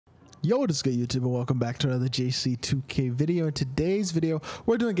Yo, what is good, YouTube, and welcome back to another JC2K video. In today's video,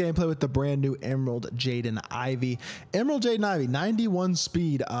 we're doing gameplay with the brand new Emerald Jaden IVEY. Emerald Jaden IVEY, 91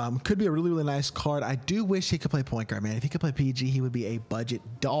 speed, could be a really nice card. I do wish he could play point guard, man. If he could play PG, he would be a budget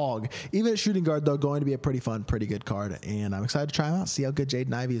dog. Even at shooting guard, though, going to be a pretty fun, pretty good card, and I'm excited to try him out, see how good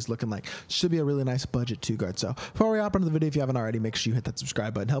Jaden IVEY is looking like. Should be a really nice budget 2 guard. So before we hop into the video, if you haven't already, make sure you hit that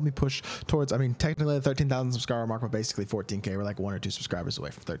subscribe button. Help me push towards, I mean, technically the 13,000 subscriber mark, but basically 14K. We're like 1 or 2 subscribers away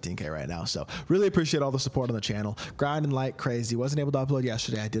from 13K right now. So really appreciate all the support on the channel. Grinding like crazy. Wasn't able to upload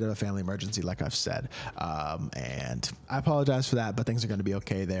yesterday. I did have a family emergency, like I've said, and I apologize for that, but things are going to be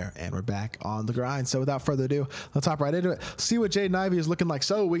okay there, and we're back on the grind. So without further ado, let's hop right into it. See what Jaden IVEY is looking like.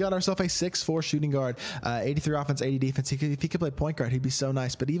 So we got ourselves a 6'4" shooting guard, 83 offense, 80 defense. If he could play point guard, he'd be so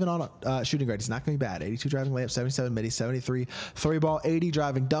nice. But even on a shooting guard, he's not going to be bad. 82 driving layup, 77 midi, 73 3 ball, 80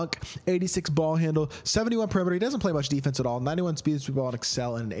 driving dunk, 86 ball handle, 71 perimeter. He doesn't play much defense at all. 91 speed, ball, and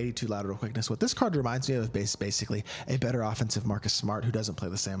excel, and an 82 lateral quickness. What this card reminds me of is basically a better offensive Marcus Smart, who doesn't play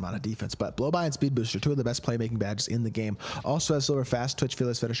the same amount of defense. But blow by and speed booster, 2 of the best playmaking badges in the game. Also has silver fast twitch,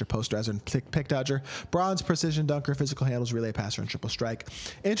 fearless finisher, posterizer, and pick dodger. Bronze precision dunker, physical handles, relay passer, and triple strike.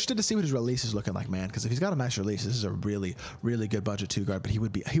 Interested to see what his release is looking like, man. Because if he's got a nice release, this is a really good budget 2 guard. But he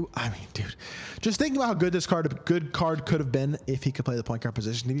would be, I mean, dude, just thinking about how good this card could have been if he could play the point guard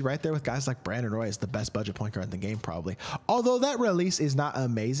position. He'd be right there with guys like Brandon Roy as the best budget point guard in the game, probably. Although that release is not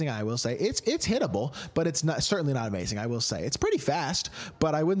amazing, I will say it's hittable, but it's not certainly not amazing. I will say it's pretty fast,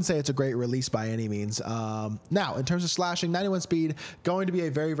 but I wouldn't say it's a great release by any means. Now, in terms of slashing, 91 speed, going to be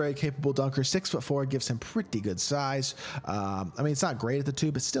a very capable dunker. 6'4" gives him pretty good size. I mean, it's not great at the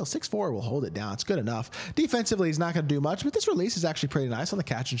 2, but still 6'4" will hold it down. It's good enough. Defensively, he's not going to do much, but this release is actually pretty nice. On the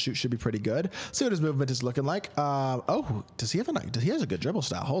catch and shoot, should be pretty good. See what his movement is looking like. Oh, does he have he has a good dribble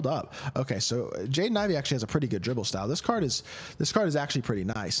style? Hold up. Okay, so Jaden IVEY actually has a pretty good dribble style. This card is actually pretty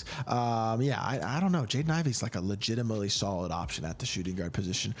nice. Yeah, I don't know. Jaden IVEY's like a legitimately solid option at the shooting guard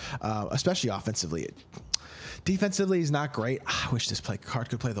position, especially offensively. Defensively, he's not great. I wish this card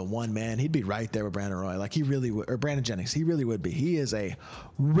could play the 1, man. He'd be right there with Brandon Roy. Like he really would, or Brandon Jennings. He really would be. He is a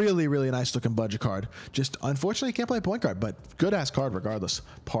really nice looking budget card. Just unfortunately, he can't play point guard, but good ass card regardless.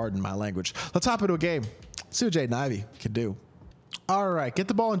 Pardon my language. Let's hop into a game. See what Jaden IVEY can do. All right, get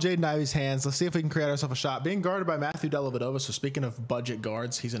the ball in Jaden IVEY's hands. Let's see if we can create ourselves a shot. Being guarded by Matthew Dellavedova. So speaking of budget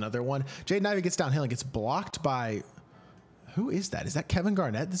guards, he's another one. Jaden IVEY gets downhill and gets blocked by... Who is that? Is that Kevin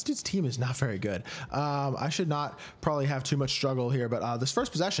Garnett? This dude's team is not very good. I should not probably have too much struggle here, but this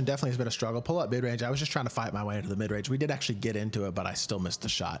first possession definitely has been a struggle. Pull up mid-range. I was just trying to fight my way into the mid-range. We did actually get into it, but I still missed the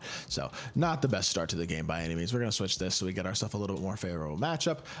shot. So not the best start to the game by any means. We're going to switch this so we get ourselves a little bit more favorable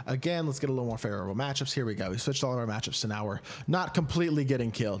matchup. Again, let's get a little more favorable matchups. Here we go. We switched all of our matchups, so now we're not completely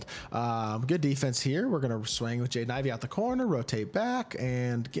getting killed. Good defense here. We're going to swing with Jaden IVEY out the corner, rotate back,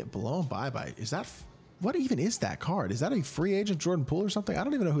 and get blown by. Is that... What even is that card? Is that a free agent Jordan Poole or something? I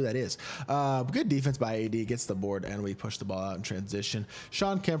don't even know who that is. Good defense by AD, gets the board, and we push the ball out in transition.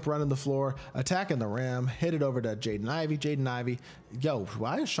 Sean Kemp running the floor, attacking the rim, hit it over to Jaden IVEY. Jaden IVEY, yo,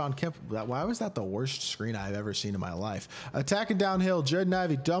 why is Sean Kemp, why was that the worst screen I've ever seen in my life? Attacking downhill, Jaden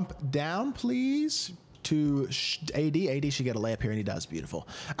IVEY, dump down, please. To AD. AD should get a layup here, and he does. Beautiful.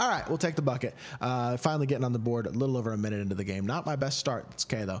 All right, we'll take the bucket. Finally getting on the board a little over a minute into the game. Not my best start. It's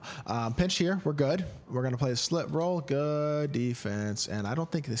okay, though. Pinch here. We're good. We're going to play a slip roll. Good defense, and I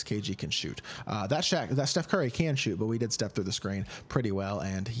don't think this KG can shoot. That Steph Curry can shoot, but we did step through the screen pretty well,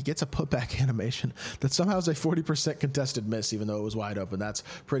 and he gets a putback animation that somehow is a 40% contested miss, even though it was wide open. That's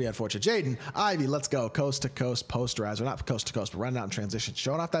pretty unfortunate. Jaden IVEY, let's go. Coast to coast posterizer. Not coast to coast, but running out in transition.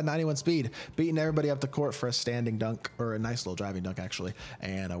 Showing off that 91 speed. Beating everybody up the court for a standing dunk, or a nice little driving dunk actually,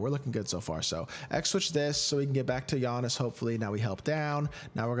 and we're looking good so far. So X switch this so we can get back to Giannis. Hopefully now we help down.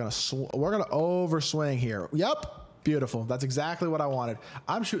 Now we're gonna over swing here. Yep. Beautiful. That's exactly what I wanted.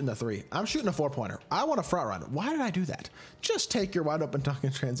 I'm shooting the 3. I'm shooting a 4-pointer. I want a front run. Why did I do that? Just take your wide open dunk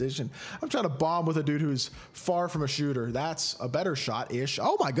in transition. I'm trying to bomb with a dude who's far from a shooter. That's a better shot-ish.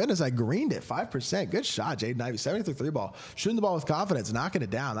 Oh my goodness, I greened it. 5%. Good shot, Jaden IVEY. 73 3 ball. Shooting the ball with confidence, knocking it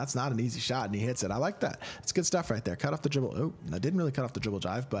down. That's not an easy shot, and he hits it. I like that. It's good stuff right there. Cut off the dribble. Oh, I didn't really cut off the dribble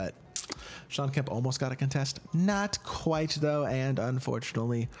drive, but Sean Kemp almost got a contest. Not quite, though, and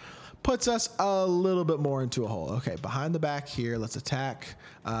unfortunately puts us a little bit more into a hole. Okay, behind the back here, let's attack.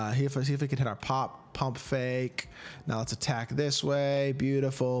 See if we can hit our pump fake. Now let's attack this way.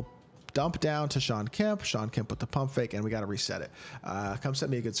 Beautiful. Dump down to Sean Kemp. Sean Kemp with the pump fake, and we got to reset it. Come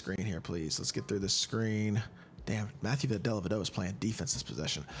set me a good screen here, please. Let's get through this screen. Damn, Matthew Dellavedova is playing defense this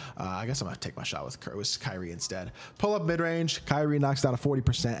possession. I guess I'm going to take my shot with Kyrie instead. Pull up mid-range. Kyrie knocks down a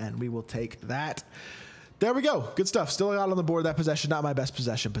 40%, and we will take that. there we go. Good stuff. Still out on the board. That possession, not my best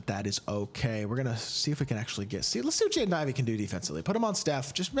possession, but that is okay. We're going to see if we can actually let's see what Jaden Ivey can do defensively. Put him on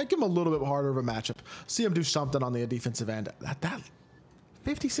Steph. Just make him a little bit harder of a matchup. See him do something on the defensive end. That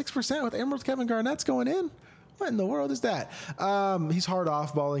 56% with Emerald Kevin Garnett's going in. What in the world is that? He's hard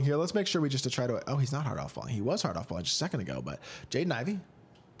off balling here. Let's make sure we just try to, oh, he's not hard off balling. He was hard off balling just a second ago, but Jaden Ivey.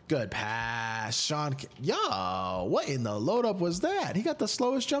 Good pass, Sean. Yo, what in the load up was that? He got the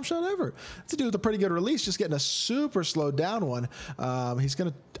slowest jump shot ever. That's a dude with a pretty good release, just getting a super slowed down one. I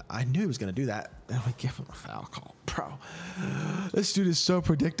knew he was gonna do that. And we give him a foul call, bro. This dude is so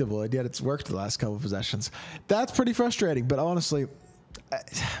predictable, and yet it's worked the last couple of possessions. That's pretty frustrating, but honestly,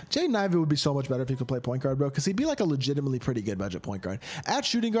 Jaden Ivey would be so much better if he could play point guard, bro, because he'd be like a legitimately pretty good budget point guard. At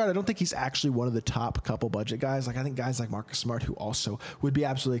shooting guard, I don't think he's actually one of the top couple budget guys. Like, I think guys like Marcus Smart, who also would be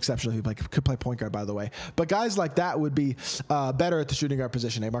absolutely exceptional if he could play point guard, by the way. But guys like that would be better at the shooting guard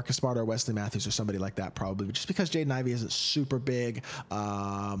position. Marcus Smart or Wesley Matthews or somebody like that probably. But just because Jaden Ivey isn't super big,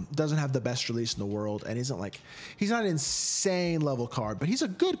 doesn't have the best release in the world, and he's not an insane level card, but he's a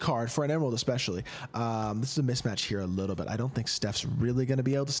good card for an Emerald especially. This is a mismatch here a little bit. I don't think Steph's really going to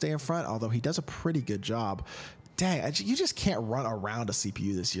be able to stay in front, although he does a pretty good job. Dang, you just can't run around a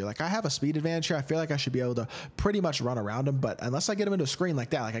CPU this year. Like, I have a speed advantage here. I feel like I should be able to pretty much run around him, but unless I get him into a screen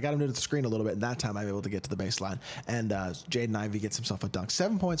like that, like I got him into the screen a little bit, and that time I'm able to get to the baseline. And Jaden Ivey gets himself a dunk.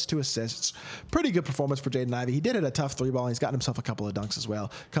 7 points, 2 assists. Pretty good performance for Jaden Ivey. He did it a tough 3-ball, and he's gotten himself a couple of dunks as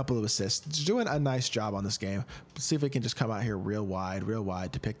well, a couple of assists. He's doing a nice job on this game. Let's see if we can just come out here real wide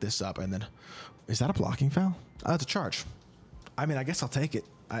to pick this up. And then, is that a blocking foul? That's a charge. I mean, I guess I'll take it.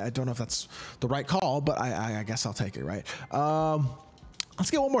 I don't know if that's the right call, but I guess I'll take it, right?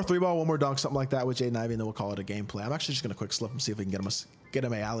 Let's get one more 3-ball, one more dunk, something like that with Jaden Ivey, and then we'll call it a gameplay. I'm actually just going to quick slip him, see if we can get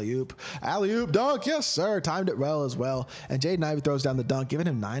him a alley-oop. Alley-oop dunk, yes, sir. Timed it well as well. And Jaden Ivey throws down the dunk, giving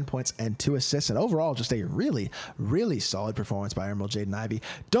him 9 points and 2 assists. And overall, just a really, really solid performance by Emerald Jaden Ivey.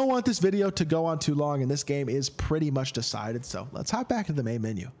 Don't want this video to go on too long, and this game is pretty much decided. So let's hop back into the main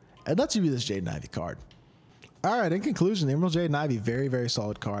menu, and let's review this Jaden Ivey card. All right, in conclusion, Emerald Jaden Ivey, very, very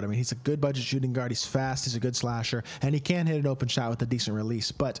solid card. I mean, he's a good budget shooting guard. He's fast. He's a good slasher, and he can hit an open shot with a decent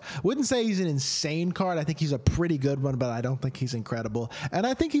release. But wouldn't say he's an insane card. I think he's a pretty good one, but I don't think he's incredible. And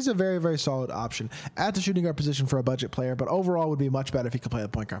I think he's a very, very solid option at the shooting guard position for a budget player, but overall would be much better if he could play the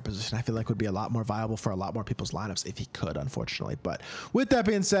point guard position. I feel like would be a lot more viable for a lot more people's lineups if he could, unfortunately. But with that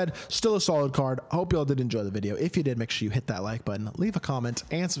being said, still a solid card. I hope you all did enjoy the video. If you did, make sure you hit that like button, leave a comment,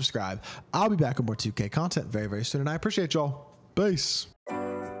 and subscribe. I'll be back with more 2K content very, very soon, and I appreciate y'all. Peace.